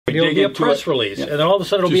It'll be a press release, and then all of a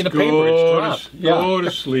sudden it'll be in the paper. It's dropped. Go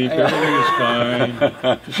to sleep. Everything is fine.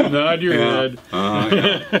 Just nod your head.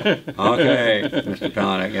 Okay, Mr.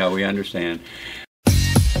 Palahniuk. Yeah, we understand.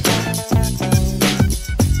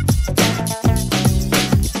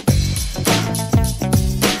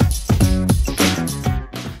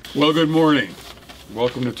 Well, good morning.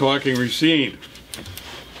 Welcome to Talking Racine.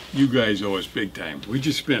 You guys owe us big time. We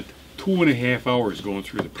just spent 2.5 hours going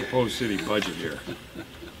through the proposed city budget here.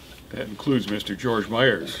 That includes Mr. George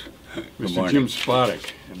Myers, Mr. Jim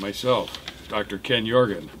Spodek, and myself, Dr. Ken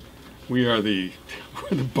Jorgen. We're the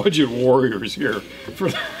budget warriors here.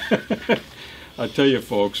 I tell you,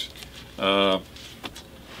 folks,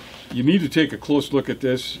 you need to take a close look at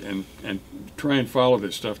this and try and follow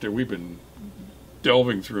this stuff that we've been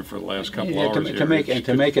delving through for the last couple hours. To make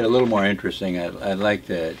it a little more interesting, I'd like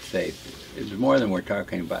to say it's more than we're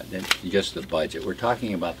talking about than just the budget. We're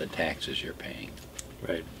talking about the taxes you're paying.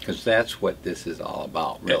 Right. Because that's what this is all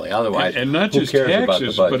about, really. Otherwise, and not who just cares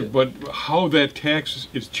taxes, about the budget? but how that tax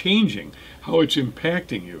is changing, how it's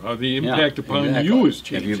impacting you, how the impact upon you is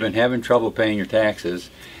changing. If you've been having trouble paying your taxes,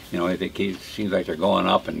 you know, if it seems like they're going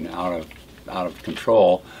up and out of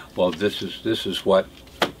control, well, this is what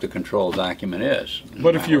the control document is.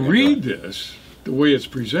 But if you read this the way it's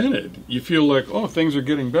presented, you feel like, oh, things are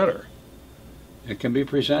getting better. It can be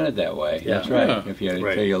presented that way. Yeah. That's right. Yeah. If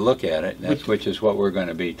you look at it, which is what we're going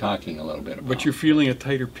to be talking a little bit about. But you're feeling a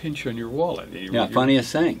tighter pinch on your wallet.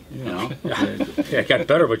 Funniest thing, you know. Yeah, it got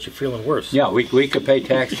better, but you're feeling worse. Yeah, we could pay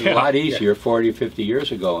taxes a lot easier 40, 50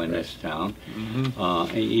 years ago in this town,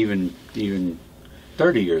 even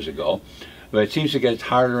 30 years ago. But it seems to get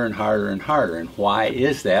harder and harder and harder. And why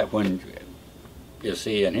is that when you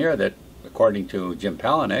see in here that, according to Jim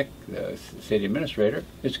Palahniuk, the city administrator,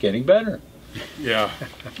 it's getting better. Yeah.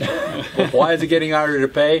 But why is it getting harder to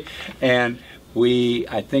pay? And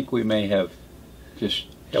I think we may have just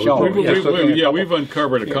we've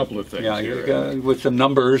uncovered a couple of things. Yeah, with some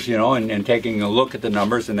numbers, you know, and taking a look at the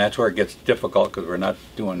numbers, and that's where it gets difficult because we're not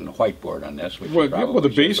doing a whiteboard on this. Well, the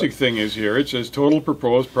basic thing is here. It says total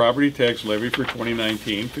proposed property tax levy for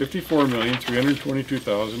 2019: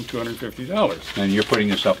 $54,322,250. And you're putting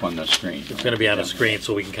this up on the screen. It's going to be on the screen,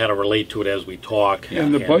 so we can kind of relate to it as we talk.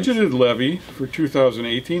 And the budgeted levy for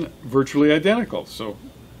 2018 virtually identical. So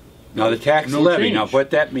now the tax levy. Change. Now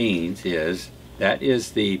what that means is. That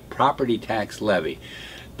is the property tax levy.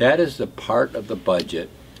 That is the part of the budget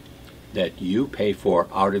that you pay for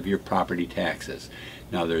out of your property taxes.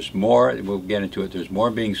 Now there's more, we'll get into it, there's more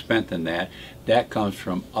being spent than that. That comes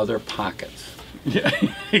from other pockets. Yeah,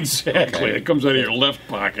 exactly. Okay. It comes out of your left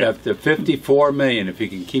pocket. The 54 million, if you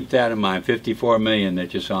can keep that in mind, 54 million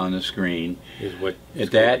that you saw on the screen,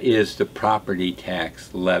 that is the property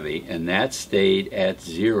tax levy, and that stayed at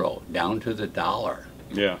zero, down to the dollar.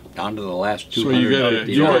 Yeah. Down to the last 200.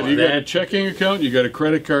 So you got a checking account, you got a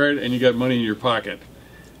credit card, and you got money in your pocket.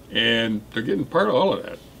 And they're getting part of all of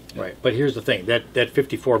that. Right. But here's the thing. That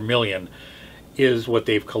 $54 million is what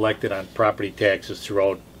they've collected on property taxes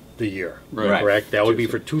throughout the year. Right. Correct? That would be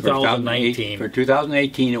for 2019. For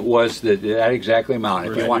 2018, it was that exactly amount.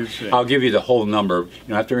 If you want, I'll give you the whole number. You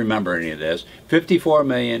don't have to remember any of this.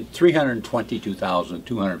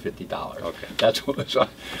 $54,322,250. Okay. That's what was on.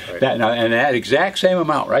 Right. And that exact same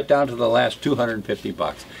amount, right down to the last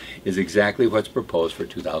 $250, is exactly what's proposed for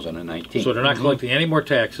 2019. So they're not collecting any more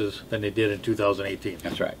taxes than they did in 2018.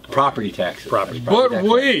 That's right. Property taxes. Property but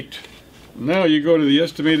wait. Now you go to the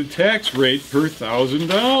estimated tax rate per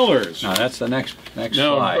 $1,000. Now that's the next slide.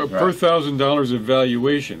 Now per $1,000 of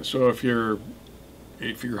valuation. So if your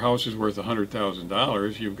house is worth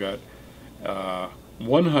 $100,000, you've got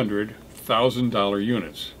 $100,000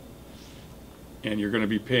 units, and you're going to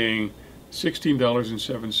be paying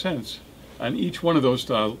 $16.07 on each one of those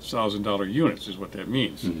 $1,000 units. Is what that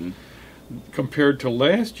means. Compared to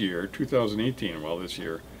last year, 2018, this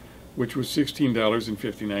year, which was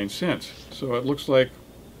 $16.59. So it looks like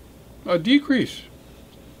a decrease.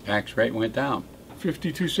 Tax rate went down.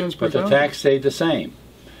 52 cents per But the thousand. tax stayed the same.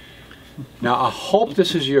 Now, I hope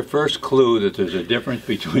this is your first clue that there's a difference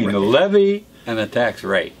between the levy and the tax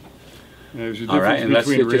rate. There's a difference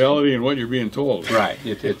between reality and what you're being told. Right.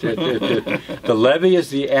 The levy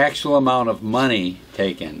is the actual amount of money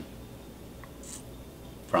taken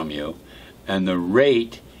from you, and the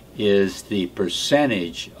rate is the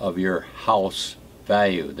percentage of your house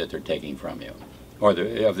value that they're taking from you, or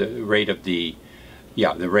the rate of the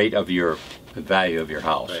rate of your value of your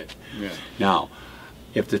house. Right. Yeah. Now,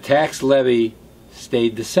 if the tax levy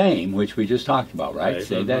stayed the same, which we just talked about, right?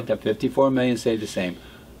 Say that the 54 million stayed the same.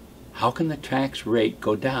 How can the tax rate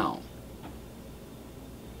go down?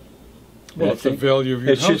 Well, it's the value of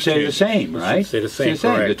your it house. should say the same, It should right? say the same, Should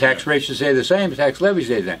say correct. the tax rate should say the same. The tax levy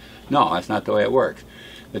say the same. No, that's not the way it works.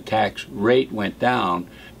 The tax rate went down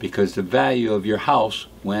because the value of your house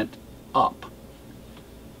went up.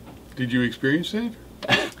 Did you experience that?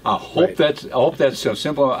 I hope Right. I hope that's a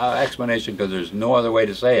simple explanation because there's no other way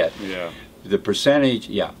to say it. Yeah. The percentage,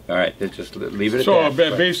 yeah. All right, let's just leave it at So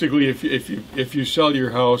that. basically, if you sell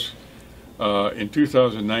your house in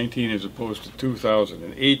 2019 as opposed to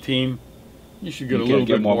 2018, you should get a little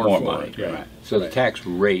bit more for money. it. Yeah. Right. So the tax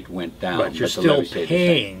rate went down, But you're the still levy stayed the same.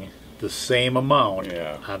 paying the same amount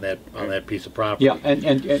Yeah. on that piece of property. Yeah,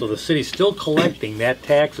 and So the city's still collecting that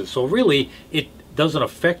taxes. So really, it doesn't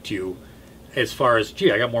affect you as far as,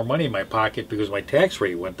 gee, I got more money in my pocket because my tax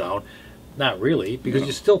rate went down. Not really, because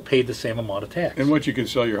you still paid the same amount of tax. And what you can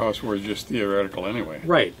sell your house for is just theoretical anyway.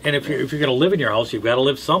 Right. And if you're going to live in your house, you've got to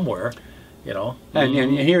live somewhere, you know. And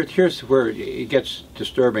here's where it gets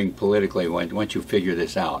disturbing politically once you figure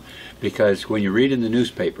this out. Because when you read in the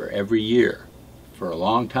newspaper every year, for a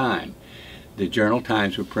long time, the Journal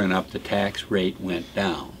Times would print up the tax rate went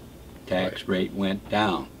down. Tax rate went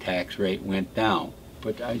down. Tax rate went down.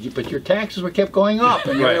 But your taxes were kept going up.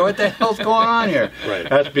 And you're like, Right. what the hell's going on here? Right.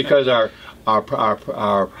 That's because our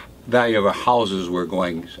value of our houses were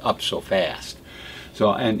going up so fast.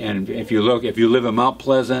 So and if you live in Mount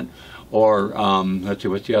Pleasant or let's see,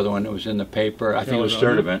 what's the other one that was in the paper? I think it was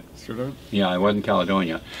Caledonia? Sturtevant. Yeah, it wasn't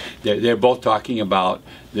Caledonia. They're both talking about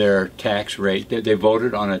their tax rate. They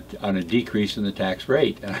voted on a decrease in the tax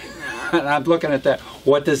rate. And I'm looking at that.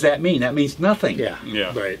 What does that mean? That means nothing. Yeah.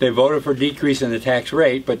 Yeah. Right. They voted for decrease in the tax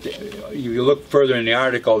rate, but you look further in the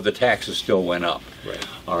article, the taxes still went up. Right.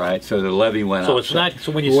 All right, so the levy went So up. it's not.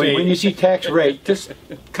 So when you say When you see tax rate, just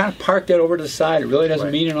kind of park that over to the side. It really doesn't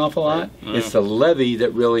Right. mean an awful lot. It's the levy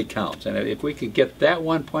that really counts. And if we could get that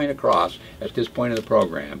one point across at this point of the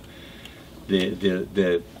program,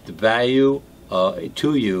 the value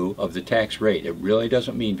to you of the tax rate, it really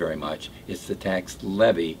doesn't mean very much. It's the tax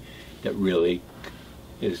levy that really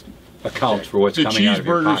accounts for what's The coming out of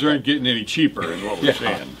your cheeseburgers pocket. aren't getting any cheaper, is what we're Yeah.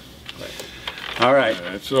 saying. All right.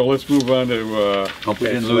 So let's move on to. Hope we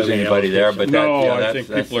didn't Tax lose levy anybody there, but No, that, I that's, think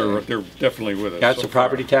that's, people they're definitely with us. That's so the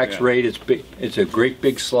property far. tax Yeah. rate. It's big. It's a great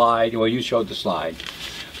big slide. Well, you showed the slide.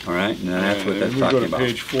 All right, and that's what And that's we go talking to about.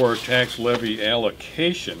 page 4, tax levy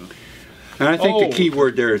allocation. And I think Oh. the key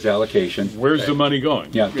word there is allocation. Where's the money going?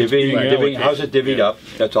 Yeah, It's being allocated. how's it divvied Yeah. up?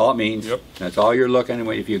 That's all it means. Yep. That's all you're looking.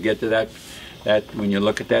 If you get to that when you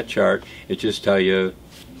look at that chart, it just tell you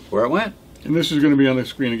where it went. And this is going to be on the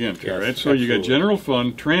screen again, too, Yes, right? So you got absolutely. general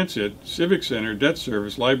fund, transit, civic center, debt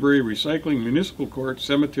service, library, recycling, municipal court,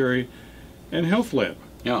 cemetery, and health lab.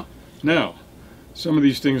 Yeah. Now, some of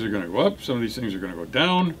these things are going to go up, some of these things are going to go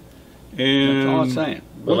down, and That's all it's saying.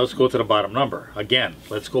 Well, let's go to the bottom number again.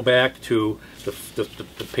 Let's go back to the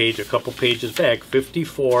page, a couple pages back,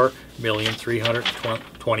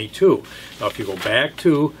 54,322. Now, if you go back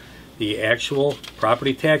to the actual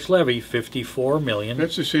property tax levy, 54,000,000.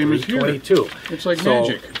 That's the same as here. 322. It's like So,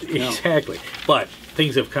 magic. Exactly. But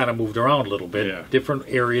things have kind of moved around a little bit. Yeah. Different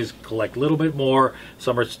areas collect a little bit more.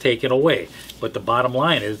 Some are taken away. But the bottom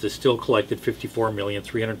line is they still collected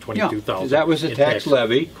 54,322,000. That was the in tax taxes.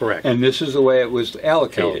 levy. Correct. And this is the way it was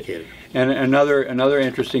allocated. Allocated. And another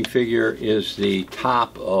interesting figure is the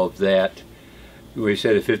top of that. We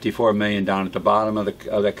said at 54 million down at the bottom of the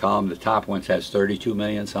column. The top one says 32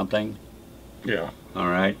 million something. yeah. All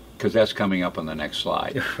right, because that's coming up on the next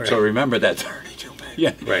slide. So remember that 32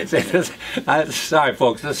 million. Right. Sorry,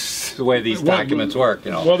 folks. This is the way these documents work.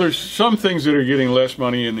 You know. Well, there's some things that are getting less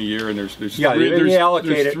money in the year, and there's Yeah, three, they allocate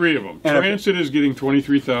there's it. three of them. And if- Transit is getting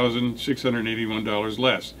 $23,681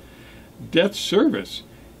 less. Debt service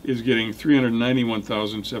is getting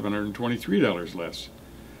 $391,723 less.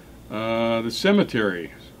 The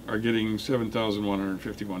cemetery are getting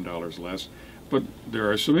 $7,151 less, but there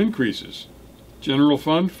are some increases. General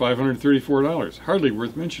fund, $534, hardly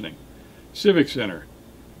worth mentioning. Civic center,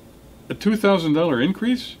 a $2,000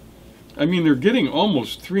 increase? I mean, they're getting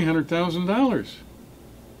almost $300,000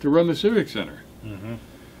 to run the civic center.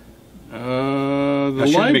 The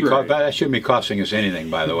library. That shouldn't be costing us anything,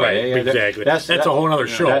 by the way. Right, exactly. That's a whole other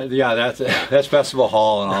show. That's festival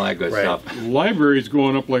hall and all that good Right. stuff. Library is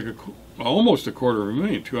going up like almost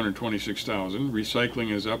 $250,000, 226,000.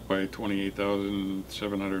 Recycling is up by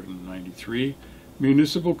 28,793.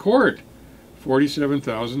 Municipal court,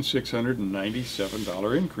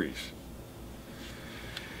 $47,697 increase.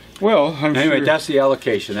 Well, Anyway, sure. that's the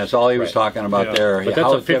allocation. That's all he was Right. talking about Yeah. there. But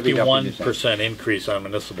How that's a it's divvied up in 51% increase on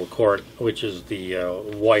municipal court, which is the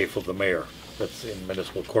wife of the mayor that's in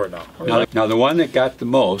municipal court now. Now, the one that got the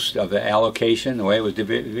most of the allocation, the way it was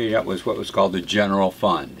divided up, was what was called the general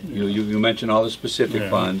fund. You mentioned all the specific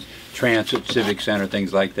funds, transit, civic center,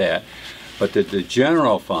 things like that. But the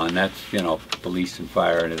general fund, that's, police and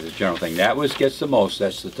fire and the general thing, that gets the most.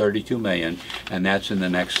 That's the 32 million, and that's in the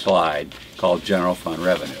next slide called general fund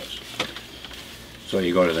revenues. So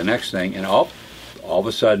you go to the next thing, and all of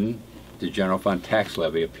a sudden, the general fund tax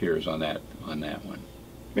levy appears on that one.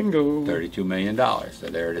 Bingo. $32 million. So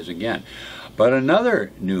there it is again. But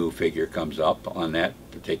another new figure comes up on that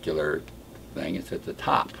particular thing. It's at the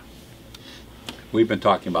top. We've been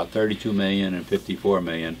talking about 32 million and 54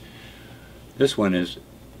 million. This one is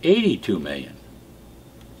 82 million.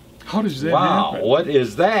 How does that Wow, happen? what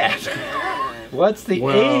is that? What's the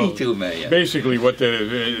 82 million? Basically,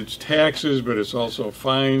 it's taxes, but it's also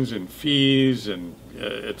fines and fees and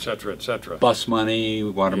et cetera, et cetera. Bus money,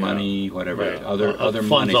 water money, whatever. Right. Other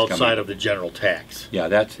funds money outside of the general tax. Yeah,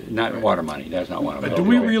 that's not water money. That's not one of them. Do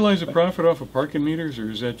we realize a profit off of parking meters, or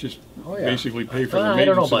is that just basically pay for the I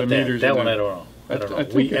don't know maintenance of about the that. meters? That one I don't know. I don't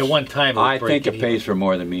know. At one time, I think it pays for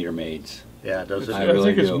more than meter maids. Yeah, does it? I I really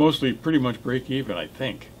think it's do. mostly pretty much break even, I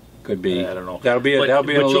think. Could be. I don't know. That'll be a But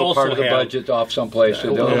you little part also of the have- budget off someplace.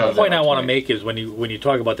 So they'll The have point that I want to point. make is when you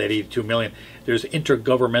talk about that 82 million, there's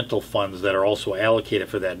intergovernmental funds that are also allocated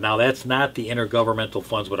for that. Now that's not the intergovernmental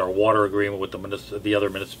funds with our water agreement with the other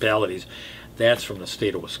municipalities. That's from the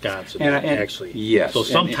state of Wisconsin, And actually. yes, So and-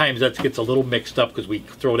 sometimes that gets a little mixed up because we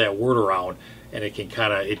throw that word around, and it can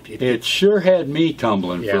kind of It sure had me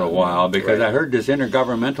tumbling for Yeah. a while because Right. I heard this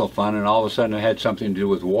intergovernmental fund and all of a sudden it had something to do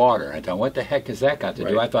with water. I thought, what the heck has that got to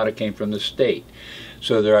do? Right. I thought it came from the state.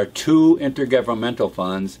 So there are two intergovernmental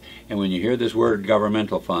funds, and when you hear this word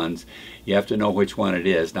governmental funds, you have to know which one it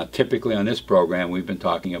is. Now, typically on this program, we've been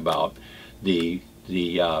talking about the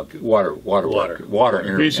water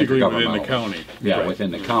Basically within the intergovernmental. county. Yeah, Right.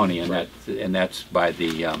 within the county, and that's by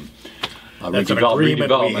the that's an agreement we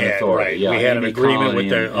redevelopment had. authority. Right. Yeah, we had an Amy agreement Colony with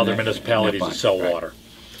the and other that- municipalities that to fund, sell right. water.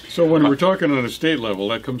 So when we're talking on a state level,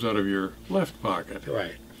 that comes out of your left pocket.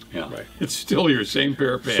 Right. Yeah. Right. It's still your same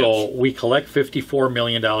pair of pants. So we collect $54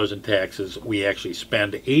 million in taxes. We actually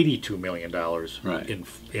spend $82 million Right.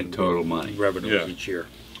 in Total money. revenues Yeah. each year.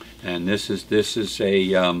 And this is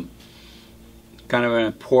a kind of an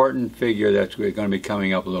important figure that's going to be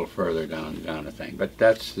coming up a little further down the thing. But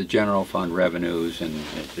that's the general fund revenues, and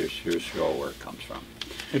there's sure where it comes from.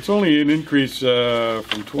 it's only an increase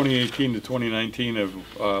from 2018 to 2019 of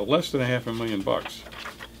less than $500,000.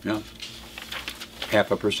 Yeah,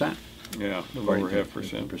 0.5%. Yeah, a little over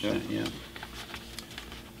 0.5%. Yeah. Yeah.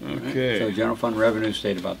 So Okay. general fund revenues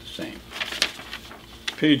stayed about the same.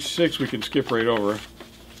 Page 6 we can skip right over.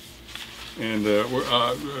 And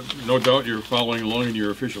no doubt you're following along in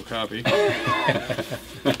your official copy.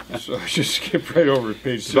 So I just skip right over to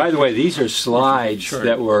page 6. By the way, these are slides Sure.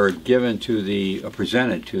 that were given to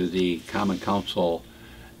presented to the Common Council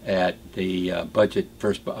at the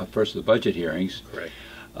first of the budget hearings Correct.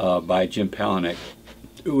 by Jim Palahniuk,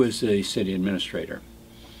 who was the city administrator.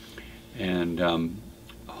 And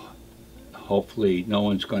hopefully no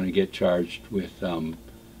one's going to get charged with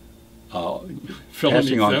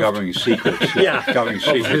passing on theft. governing secrets. Yeah. Governing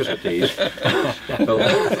secrets at these.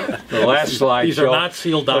 The last slide. These are not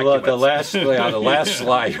sealed documents. The last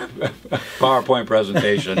slide PowerPoint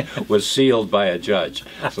presentation was sealed by a judge.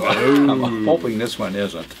 So I'm hoping this one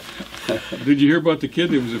isn't. Did you hear about the kid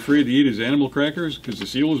that was afraid to eat his animal crackers because the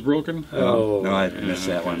seal was broken? Oh, no, I missed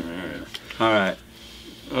that one. All right.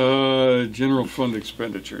 General fund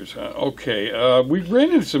expenditures. Okay, we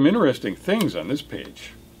ran into some interesting things on this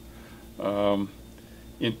page. In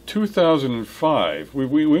 2005,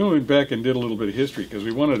 we went back and did a little bit of history because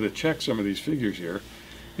we wanted to check some of these figures here.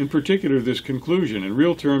 In particular, this conclusion, in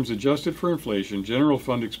real terms adjusted for inflation, general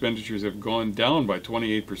fund expenditures have gone down by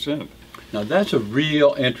 28%. Now that's a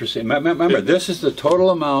real interesting. Remember, this is the total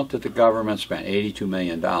amount that the government spent, $82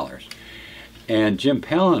 million. And Jim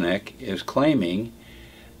Palahniuk is claiming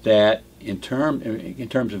that in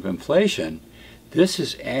terms of inflation, this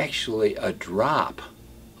is actually a drop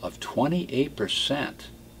of 28%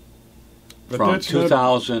 from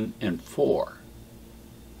 2004.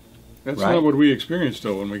 That's Right. not what we experienced,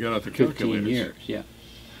 though, when we got out the 15 calculators. years, yeah.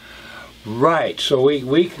 Right, so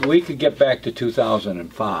we could get back to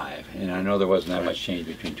 2005, and I know there wasn't that much change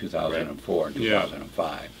between 2004 and Yeah.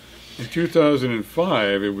 2005. In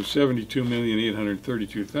 2005, it was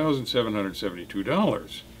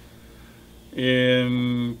 $72,832,772.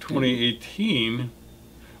 In 2018,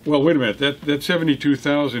 well, wait a minute. That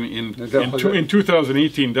 72,000 in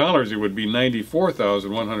 2018 dollars, it would be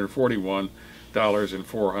 $94,141 and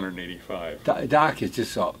 $485. Doc is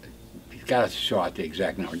just got to show out the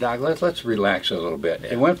exact number. Doc, let's relax a little bit.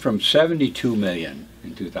 It went from 72 million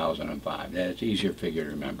in 2005. That's an easier figure to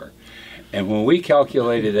remember. And when we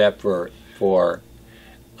calculated that for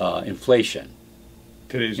inflation,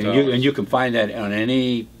 Today's and dollars. you can find that on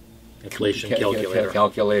any Inflation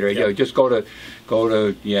calculator. Yeah. Just go to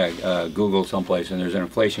Google someplace, and there's an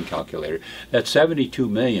inflation calculator. That 72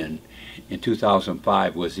 million in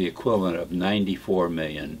 2005 was the equivalent of 94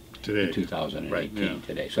 million Today. in 2018 Right, yeah.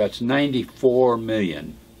 today. So that's 94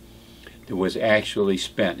 million that was actually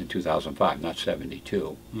spent in 2005, not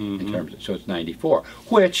 72 in terms of, so it's 94,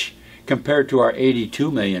 which compared to our 82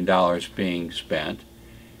 million dollars being spent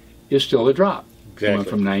is still a drop. Exactly. It went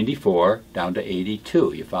from 94 down to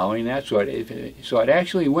 82. You following that? So it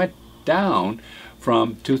actually went down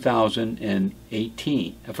from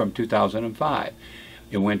 2018, from 2005.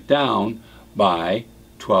 It went down by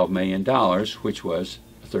 $12 million, which was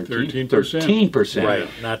 13%. Right,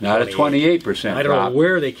 not a 28% I don't drop. know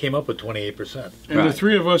where they came up with 28%. And Right. the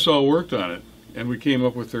three of us all worked on it, and we came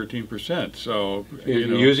up with 13%. So, you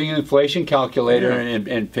know, Using an inflation calculator Yeah.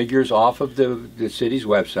 and figures off of the city's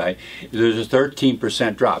website, there's a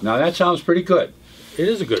 13% drop. Now that sounds pretty good. It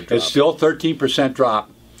is a good drop. It's still 13% drop.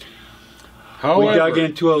 however, We dug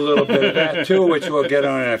into a little bit of that too, which we'll get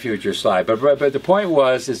on in a future slide. But the point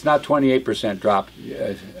was, it's not 28% drop,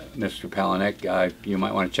 Mr. Palanek. You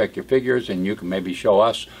might want to check your figures, and you can maybe show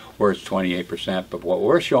us where it's 28%. But what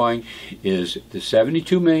we're showing is the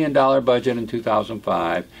 $72 million budget in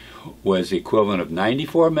 2005 was the equivalent of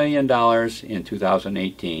 $94 million in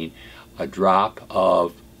 2018, a drop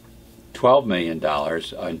of $12 million,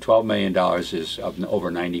 and $12 million is of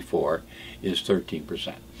over 94 is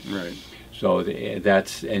 13%. right. So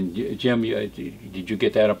that's, and Jim, did you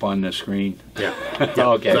get that up on the screen? Yeah.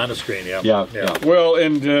 Okay. It's on the screen, yeah. Yeah. Well,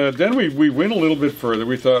 and then we went a little bit further.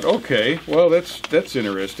 We thought, okay, well, that's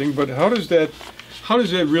interesting, but how does that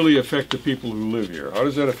really affect the people who live here? How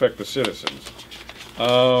does that affect the citizens?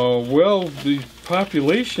 Well, the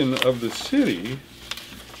population of the city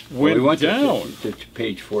went we went down. to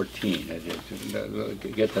page 14.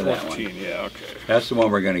 Get to that 14, one. yeah, okay. That's the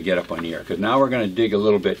one we're going to get up on here, because now we're going to dig a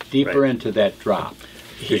little bit deeper Right. into that drop.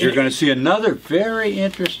 Because you're going to see another very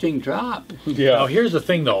interesting drop. Now, Yeah, here's the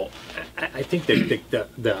thing, though. I think that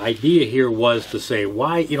the idea here was to say,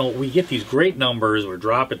 why, we get these great numbers. We're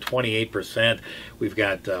dropping 28%. We've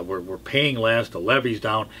got, we're paying less. The levy's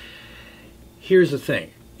down. Here's the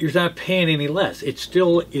thing. You're not paying any less. It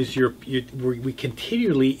still is we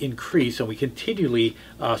continually increase, and we continually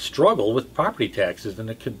struggle with property taxes in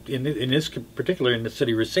this particular in the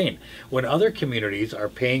city of Racine. When other communities are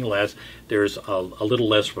paying less, there's a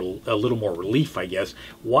little more relief, I guess.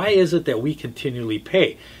 Why is it that we continually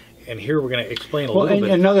pay? And here we're going to explain a little bit.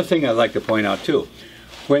 Another thing I'd like to point out too,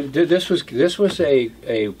 when this was a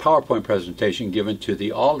PowerPoint presentation given to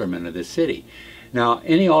the aldermen of the city. Now,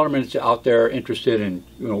 any aldermen that's out there interested in,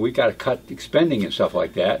 we got to cut spending and stuff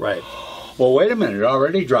like that. Right. Well, wait a minute, it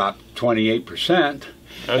already dropped 28%.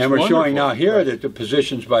 And we're showing now here that the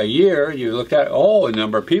positions by year, you looked at, the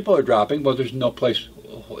number of people are dropping. Well, there's no place,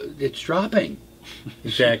 it's dropping.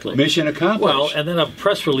 Exactly. Mission accomplished. Well, and then a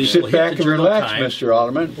press release will Sit hit back the and Journal relax, Times. Mr.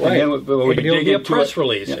 Alderman. Right. And then we And can it'll dig be a into press it.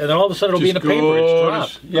 release, Yeah. and then all of a sudden it'll be in the paper.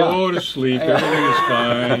 It's dropped. Go to sleep. Everything is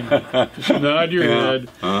fine. Just nod your head.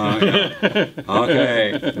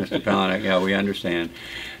 Okay, Mr. Palanek, yeah, we understand.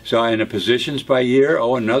 So in the positions by year,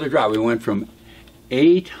 another drop. We went from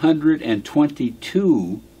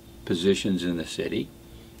 822 positions in the city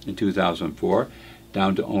in 2004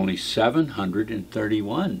 down to only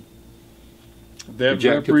 731 That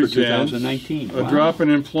projected for represents 2019. a Wow. drop in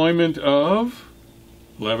employment of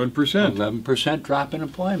 11%. 11% drop in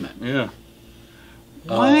employment. Yeah.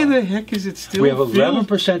 Why the heck is it still We have feel-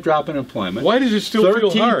 11% drop in employment. Why does it still feel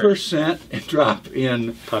hard? 13% drop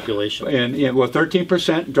in Population.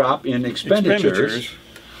 13% drop in expenditures.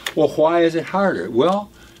 Well, why is it harder? Well,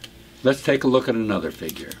 let's take a look at another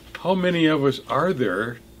figure. How many of us are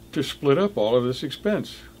there to split up all of this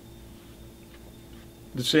expense?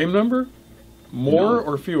 The same number? More No.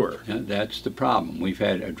 or fewer? Yeah, that's the problem. We've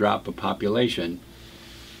had a drop of population.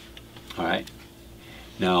 All right.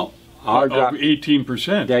 Now, our drop,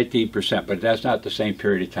 18%. 18%, but that's not the same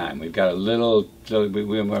period of time. We've got a little. We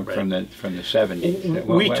went from the 70s.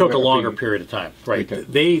 We took a longer period of time, right?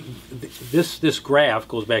 Okay. This graph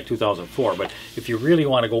goes back 2004, but if you really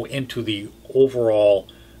want to go into the overall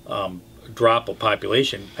drop of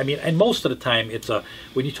population, I mean, and most of the time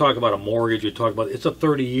when you talk about a mortgage, it's a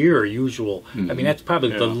 30-year usual. I mean, that's probably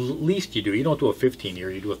the least you do. You don't do a 15-year,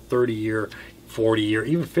 you do a 30-year, 40-year,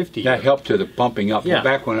 even 50-year. That helped to the bumping up. Yeah.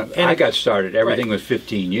 Back when I got started, everything Right. was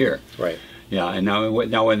 15-year. Right. Yeah, and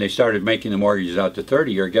now when they started making the mortgages out to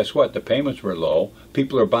 30-year, guess what? The payments were low.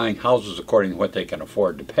 People are buying houses according to what they can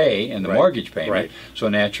afford to pay in the Right. mortgage payment. Right. So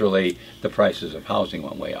naturally, the prices of housing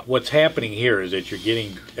went way up. What's happening here is that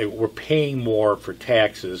we're paying more for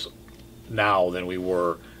taxes now than we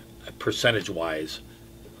were percentage-wise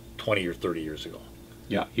 20 or 30 years ago.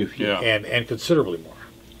 Yeah, Yeah. And considerably more.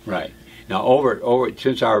 right. Now, over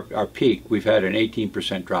since our peak, we've had an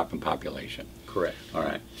 18% drop in population. Correct. All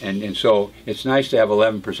right, and so it's nice to have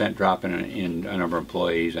 11% drop in a number of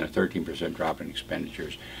employees and a 13% drop in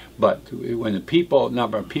expenditures. But when the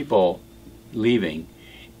number of people leaving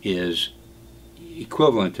is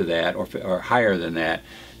equivalent to that or higher than that,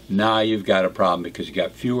 now you've got a problem because you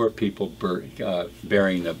got fewer people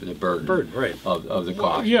bearing the burden Right. of the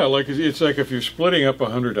cost. Yeah, like it's like if you're splitting up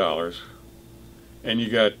 $100 and you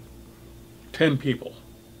got 10 people.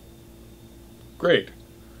 Great.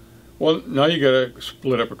 Well, now you got to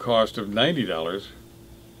split up a cost of $90,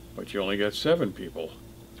 but you only got 7 people.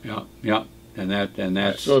 Yeah, and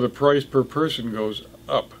that's So the price per person goes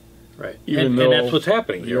up. Right. Even and though that's what's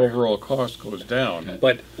happening the here. overall cost goes down.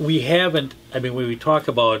 But we haven't, I mean, when we talk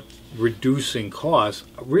about reducing costs,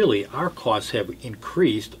 really our costs have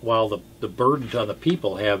increased while the burden on the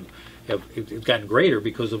people have gotten greater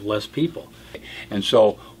because of less people. And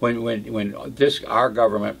so when our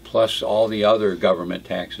government plus all the other government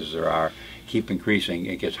taxes there are keep increasing,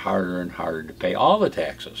 it gets harder and harder to pay all the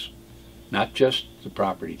taxes, not just the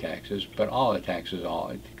property taxes, but all the taxes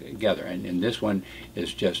all together. And this one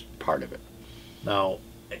is just part of it. Now,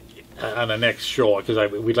 on the next show,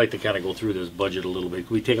 because we'd like to kind of go through this budget a little bit.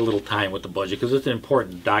 We take a little time with the budget because it's an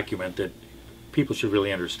important document that people should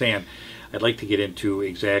really understand. I'd like to get into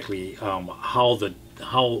exactly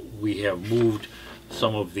how we have moved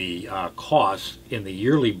some of the costs in the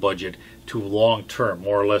yearly budget to long term,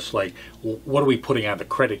 more or less like what are we putting on the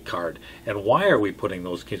credit card and why are we putting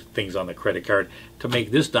those things on the credit card to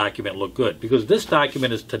make this document look good, because this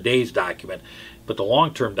document is today's document, but the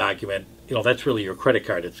long term document, that's really your credit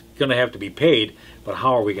card. It's going to have to be paid, but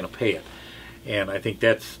how are we going to pay it? And I think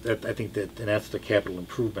that's the capital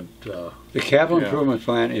improvement. The capital improvement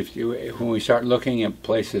plan, when we start looking at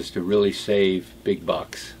places to really save big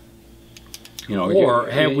bucks,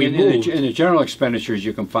 or have we moved? In the general expenditures,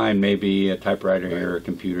 you can find maybe a typewriter here, a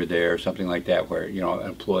computer there, something like that, where an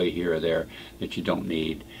employee here or there that you don't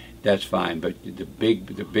need. That's fine, but the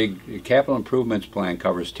big capital improvements plan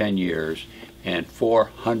covers 10 years and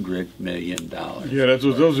 $400 million. Yeah,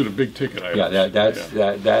 those are the big ticket items. Yeah, that's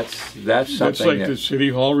something. That's like the city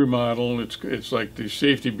hall remodel. It's like the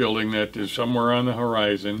safety building that is somewhere on the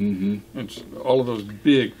horizon. Mm-hmm. It's all of those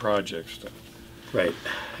big projects. Right,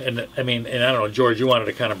 and I mean, and I don't know, George, you wanted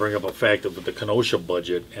to kind of bring up a fact of the Kenosha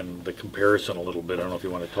budget and the comparison a little bit. I don't know if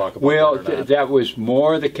you want to talk about that or not. That was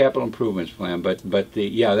more the capital improvements plan, but that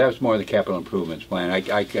was more the capital improvements plan.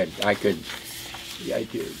 I could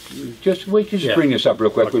just bring this up real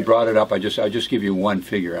quick. Okay. We brought it up. I'll just give you one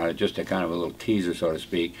figure on it, just a kind of a little teaser, so to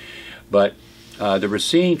speak. But the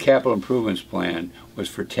Racine capital improvements plan was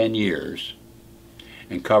for 10 years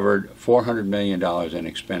and covered $400 million in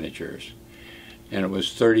expenditures. And it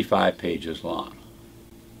was 35 pages long.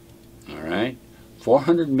 All right?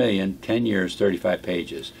 400 million, 10 years, 35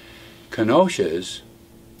 pages. Kenosha's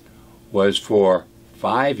was for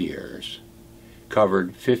 5 years,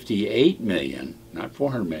 covered 58 million, not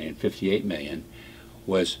 400 million, 58 million,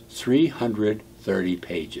 was 330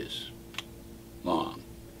 pages long.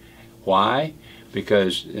 Why?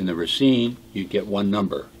 Because in the Racine, you get one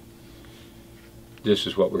number. This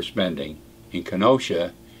is what we're spending. In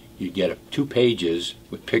Kenosha, you get 2 pages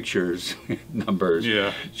with pictures, numbers,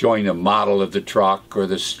 showing the model of the truck or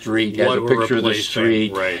the street, has a picture of the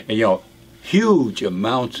street, right. And huge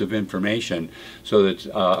amounts of information, so that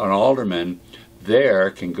an alderman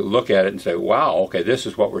there can look at it and say, wow, okay, this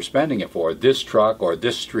is what we're spending it for, this truck or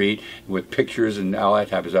this street, with pictures and all that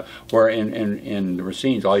type of stuff. Where in the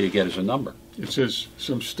Racines, all you get is a number. It says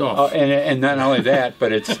some stuff. And not only that,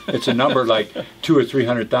 but it's a number like 200,000 or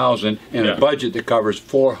 300,000 in a budget that covers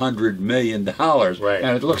 $400 million, right.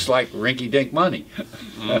 And it looks like rinky-dink money,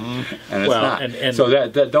 mm-hmm. And it's not. And so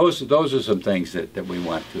those are some things that we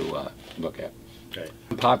want to look at. Okay.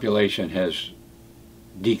 Population has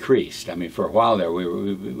decreased. I mean, for a while there,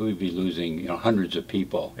 we'd be losing hundreds of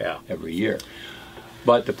people every year.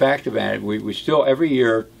 But the fact of it, we still every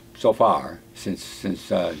year so far since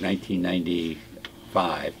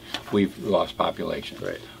 1995, we've lost population.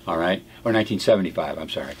 Right. All right, or 1975. I'm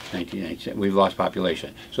sorry, 1997. We've lost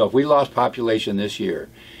population. So if we lost population this year,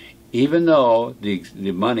 even though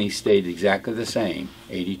the money stayed exactly the same,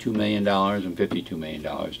 $82 million and $52 million,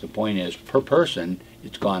 the point is per person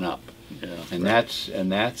it's gone up. Yeah. And that's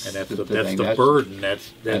And that's the the thing. burden that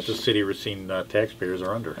the that's- City of Racine taxpayers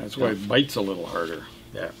are under. That's why it bites a little harder.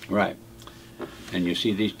 Yeah. Right. And you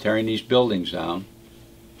see these tearing these buildings down.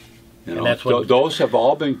 You And know, that's what- those have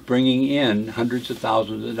all been bringing in hundreds of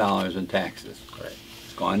thousands of dollars in taxes. Right.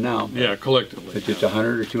 It's gone now. Yeah, collectively. It's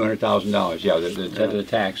 $100,000 or $200,000. Yeah, the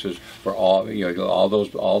taxes for all all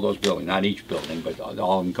those buildings, not each building, but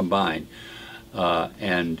all of them combined.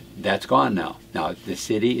 And that's gone now. Now the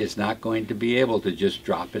city is not going to be able to just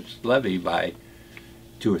drop its levy by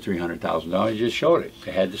 $200,000 or $300,000. You just showed it.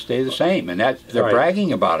 It had to stay the same, and they're Right.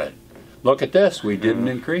 bragging about it. Look at this. We didn't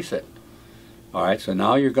increase it. All right. So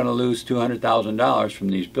now you're going to lose $200,000 from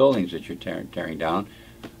these buildings that you're tearing down.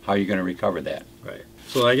 How are you going to recover that? Right.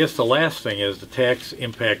 So I guess the last thing is the tax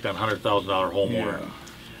impact on $100,000 homeowner. Yeah.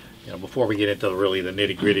 You know, before we get into really the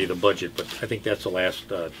nitty gritty of the budget, but I think that's the last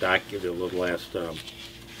The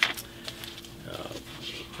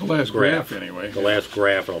last graph, anyway. The last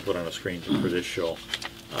graph I'll put on the screen for this show.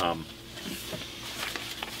 And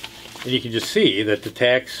you can just see that the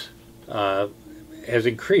tax has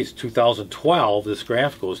increased. 2012, this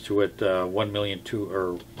graph goes to at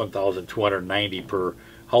 1,290 per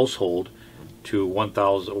household to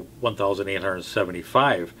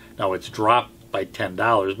 1,875. Now it's dropped by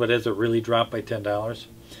 $10, but has it really dropped by $10?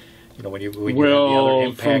 You know, when you have the other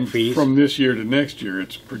impact fees. From this year to next year,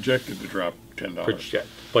 it's projected to drop $10.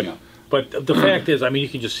 But Yeah. but the fact is, I mean, you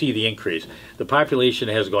can just see the increase. The population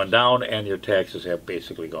has gone down, and your taxes have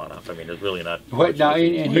basically gone up. I mean, there's really not. What, much now,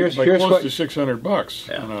 difference. and here's By close what to $600.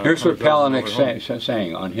 Yeah. on a here's what $100,000 Palanik's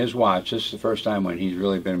saying on his watch. This is the first time when he's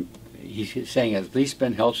really been. He's saying at least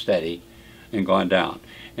been held steady and gone down,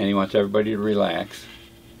 and he wants everybody to relax.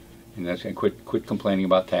 And that's and quit complaining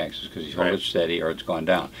about taxes because he's held Right. it steady or it's gone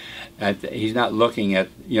down. And he's not looking at,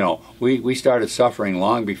 we started suffering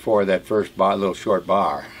long before that first little short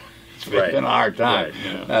bar. It's Right. been a hard time.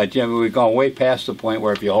 Right, yeah. Jim, we've gone way past the point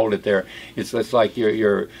where if you hold it there, it's like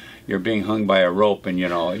you're being hung by a rope, and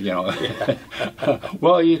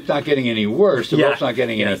well, it's not getting any worse. The rope's not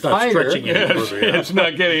getting any it's not tighter. stretching any Yes, further, yeah. it's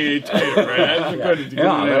not getting any tighter, right? That's a good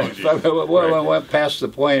analogy. We went past the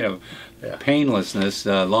point of Yeah. painlessness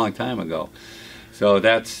a long time ago. So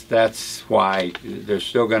that's why there's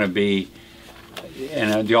still going to be,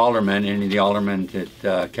 and the aldermen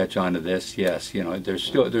that catch on to this, yes,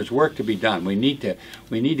 there's work to be done. We need to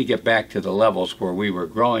get back to the levels where we were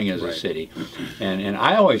growing as a Right. city, and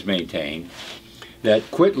I always maintain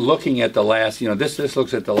that quit looking at the last, this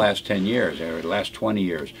looks at the last 10 years or the last 20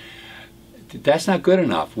 years. That's not good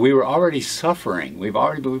enough. We were already suffering. We've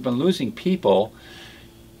been losing people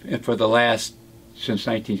for the last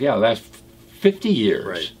 50 years.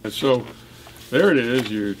 Right. And so there it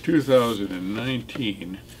is, your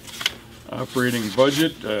 2019 operating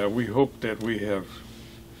budget. We hope that we have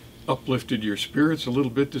uplifted your spirits a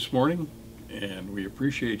little bit this morning, and we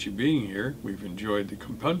appreciate you being here. We've enjoyed the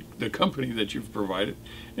company that you've provided,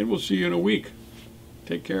 and we'll see you in a week.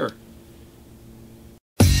 Take care.